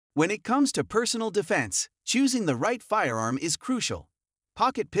When it comes to personal defense, choosing the right firearm is crucial.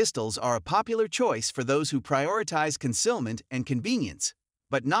 Pocket pistols are a popular choice for those who prioritize concealment and convenience,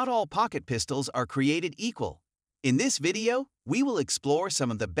 but not all pocket pistols are created equal. In this video, we will explore some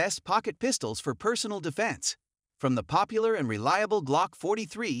of the best pocket pistols for personal defense. From the popular and reliable Glock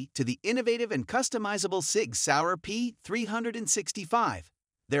 43 to the innovative and customizable SIG Sauer P365,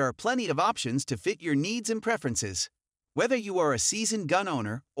 there are plenty of options to fit your needs and preferences. Whether you are a seasoned gun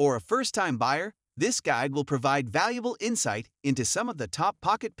owner or a first-time buyer, this guide will provide valuable insight into some of the top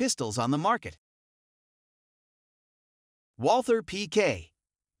pocket pistols on the market. Walther PK.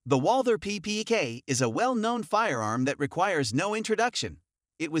 The Walther PPK is a well-known firearm that requires no introduction.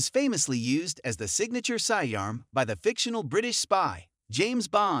 It was famously used as the signature sidearm by the fictional British spy, James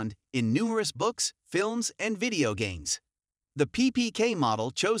Bond, in numerous books, films, and video games. The PPK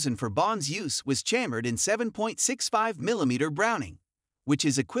model chosen for Bond's use was chambered in 7.65mm Browning, which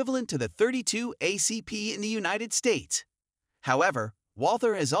is equivalent to the .32 ACP in the United States. However,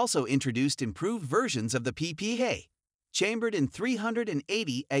 Walther has also introduced improved versions of the PPK, chambered in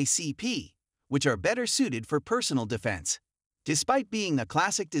 380 ACP, which are better suited for personal defense. Despite being a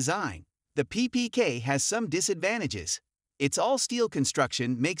classic design, the PPK has some disadvantages. Its all-steel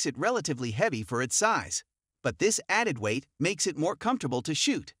construction makes it relatively heavy for its size, but this added weight makes it more comfortable to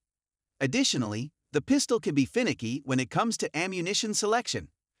shoot. Additionally, the pistol can be finicky when it comes to ammunition selection,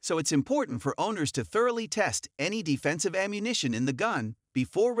 so it's important for owners to thoroughly test any defensive ammunition in the gun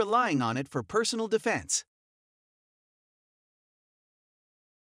before relying on it for personal defense.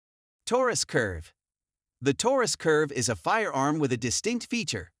 Taurus Curve. The Taurus Curve is a firearm with a distinct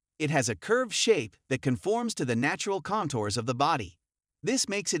feature. It has a curved shape that conforms to the natural contours of the body. This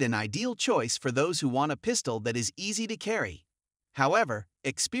makes it an ideal choice for those who want a pistol that is easy to carry. However,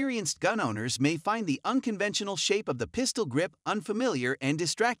 experienced gun owners may find the unconventional shape of the pistol grip unfamiliar and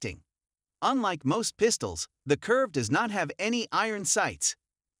distracting. Unlike most pistols, the curve does not have any iron sights.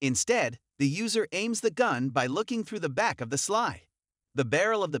 Instead, the user aims the gun by looking through the back of the slide. The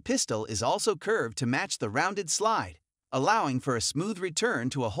barrel of the pistol is also curved to match the rounded slide, allowing for a smooth return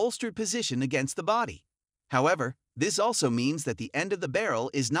to a holstered position against the body. However, this also means that the end of the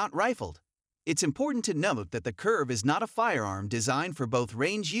barrel is not rifled. It's important to note that the curve is not a firearm designed for both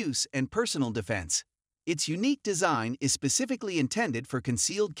range use and personal defense. Its unique design is specifically intended for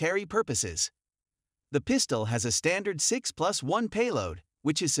concealed carry purposes. The pistol has a standard 6+1 payload,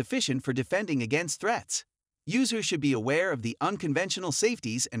 which is sufficient for defending against threats. Users should be aware of the unconventional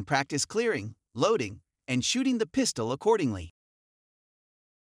safeties and practice clearing, loading, and shooting the pistol accordingly.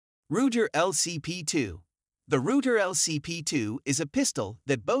 Ruger LCP2. The Ruger LCP2 is a pistol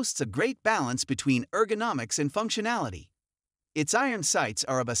that boasts a great balance between ergonomics and functionality. Its iron sights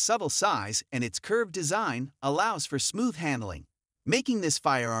are of a subtle size and its curved design allows for smooth handling, making this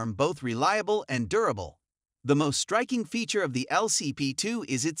firearm both reliable and durable. The most striking feature of the LCP2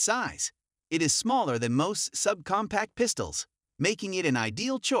 is its size. It is smaller than most subcompact pistols, making it an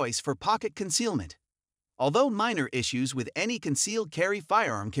ideal choice for pocket concealment. Although minor issues with any concealed carry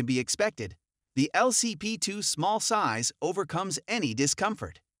firearm can be expected, the LCP2's small size overcomes any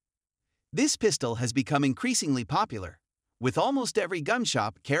discomfort. This pistol has become increasingly popular, with almost every gun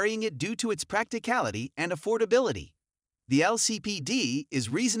shop carrying it due to its practicality and affordability. The LCPD is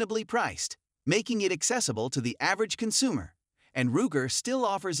reasonably priced, making it accessible to the average consumer, and Ruger still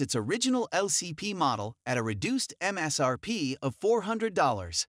offers its original LCP model at a reduced MSRP of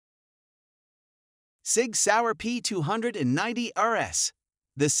 $400. SIG Sauer P290 RS.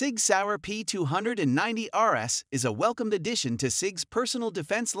 The SIG Sauer P290 RS is a welcomed addition to SIG's personal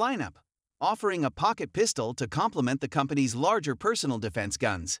defense lineup, offering a pocket pistol to complement the company's larger personal defense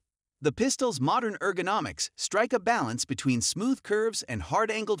guns. The pistol's modern ergonomics strike a balance between smooth curves and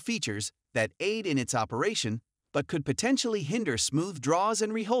hard-angled features that aid in its operation but could potentially hinder smooth draws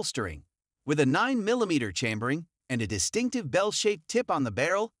and reholstering. With a 9mm chambering and a distinctive bell-shaped tip on the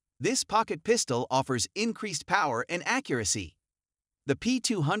barrel, this pocket pistol offers increased power and accuracy. The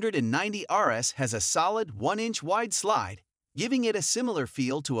P290 RS has a solid 1-inch wide slide, giving it a similar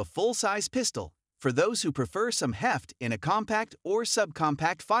feel to a full-size pistol for those who prefer some heft in a compact or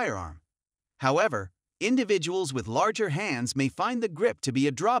subcompact firearm. However, individuals with larger hands may find the grip to be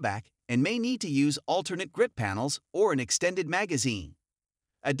a drawback and may need to use alternate grip panels or an extended magazine.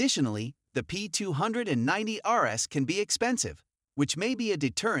 Additionally, the P290 RS can be expensive, which may be a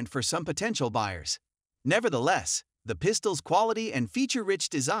deterrent for some potential buyers. Nevertheless, the pistol's quality and feature-rich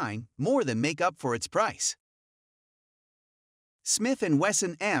design more than make up for its price. Smith &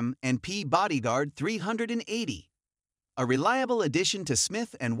 Wesson M&P Bodyguard 380. A reliable addition to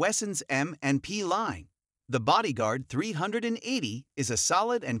Smith & Wesson's M&P line, The Bodyguard 380 is a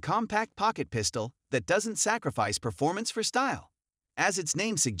solid and compact pocket pistol that doesn't sacrifice performance for style. As its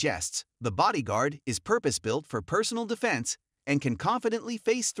name suggests, the Bodyguard is purpose-built for personal defense and can confidently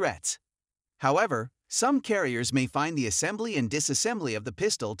face threats. However, some carriers may find the assembly and disassembly of the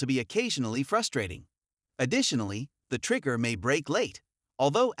pistol to be occasionally frustrating. Additionally, the trigger may break late,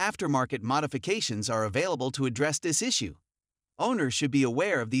 although aftermarket modifications are available to address this issue. Owners should be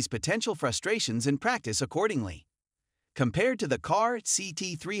aware of these potential frustrations and practice accordingly. Compared to the CAR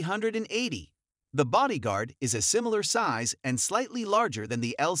CT380, the Bodyguard is a similar size and slightly larger than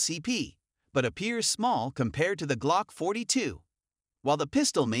the LCP, but appears small compared to the Glock 42. While the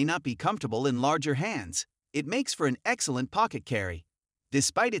pistol may not be comfortable in larger hands, it makes for an excellent pocket carry.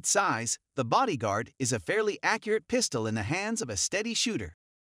 Despite its size, the Bodyguard is a fairly accurate pistol in the hands of a steady shooter.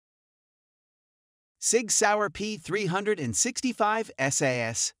 SIG Sauer P365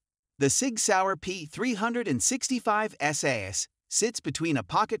 SAS. The SIG Sauer P365 SAS sits between a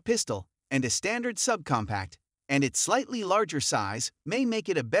pocket pistol and a standard subcompact, and its slightly larger size may make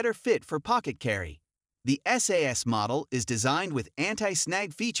it a better fit for pocket carry. The SAS model is designed with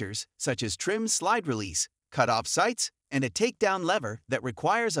anti-snag features such as trim slide release, cut-off sights, and a takedown lever that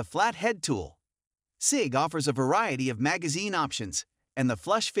requires a flat head tool. SIG offers a variety of magazine options, and the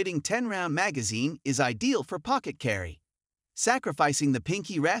flush-fitting 10-round magazine is ideal for pocket carry. Sacrificing the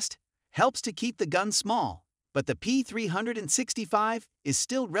pinky rest helps to keep the gun small, but the P365 is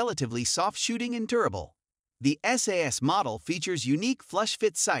still relatively soft-shooting and durable. The SAS model features unique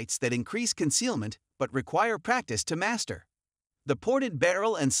flush-fit sights that increase concealment but require practice to master. The ported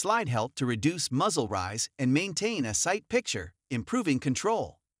barrel and slide help to reduce muzzle rise and maintain a sight picture, improving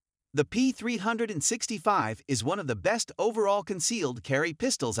control. The P365 is one of the best overall concealed carry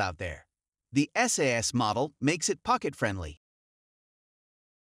pistols out there. The SAS model makes it pocket-friendly.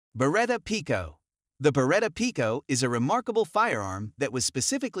 Beretta Pico. The Beretta Pico is a remarkable firearm that was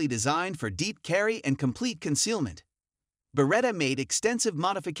specifically designed for deep carry and complete concealment. Beretta made extensive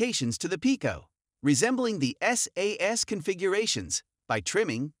modifications to the Pico, resembling the SAS configurations, by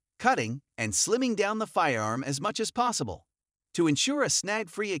trimming, cutting, and slimming down the firearm as much as possible. To ensure a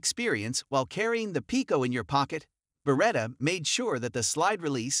snag-free experience while carrying the Pico in your pocket, Beretta made sure that the slide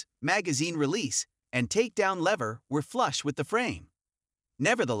release, magazine release, and takedown lever were flush with the frame.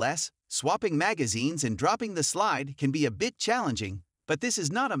 Nevertheless, swapping magazines and dropping the slide can be a bit challenging, but this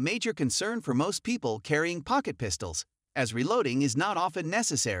is not a major concern for most people carrying pocket pistols, as reloading is not often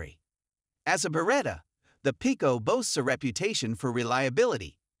necessary. As a Beretta, the Pico boasts a reputation for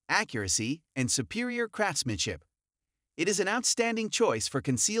reliability, accuracy, and superior craftsmanship. It is an outstanding choice for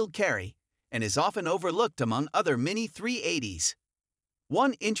concealed carry and is often overlooked among other Mini 380s.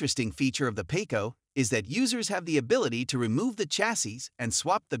 One interesting feature of the Pico is that users have the ability to remove the chassis and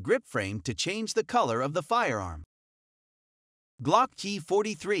swap the grip frame to change the color of the firearm. Glock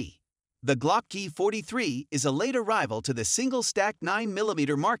G43. The Glock G43 is a late arrival to the single-stack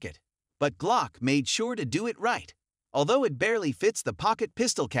 9mm market, but Glock made sure to do it right. Although it barely fits the pocket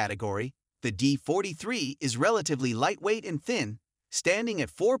pistol category, the G43 is relatively lightweight and thin, standing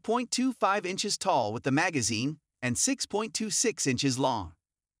at 4.25 inches tall with the magazine and 6.26 inches long.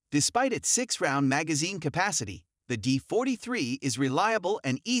 Despite its 6-round magazine capacity, the G43 is reliable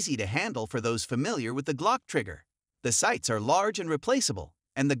and easy to handle for those familiar with the Glock trigger. The sights are large and replaceable,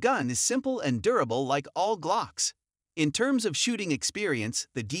 and the gun is simple and durable like all Glocks. In terms of shooting experience,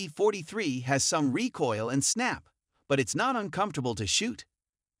 the G43 has some recoil and snap, but it's not uncomfortable to shoot.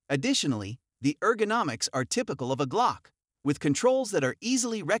 Additionally, the ergonomics are typical of a Glock, with controls that are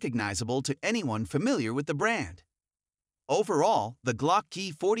easily recognizable to anyone familiar with the brand. Overall, the Glock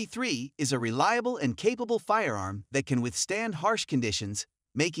G43 is a reliable and capable firearm that can withstand harsh conditions,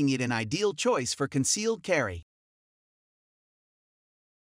 making it an ideal choice for concealed carry.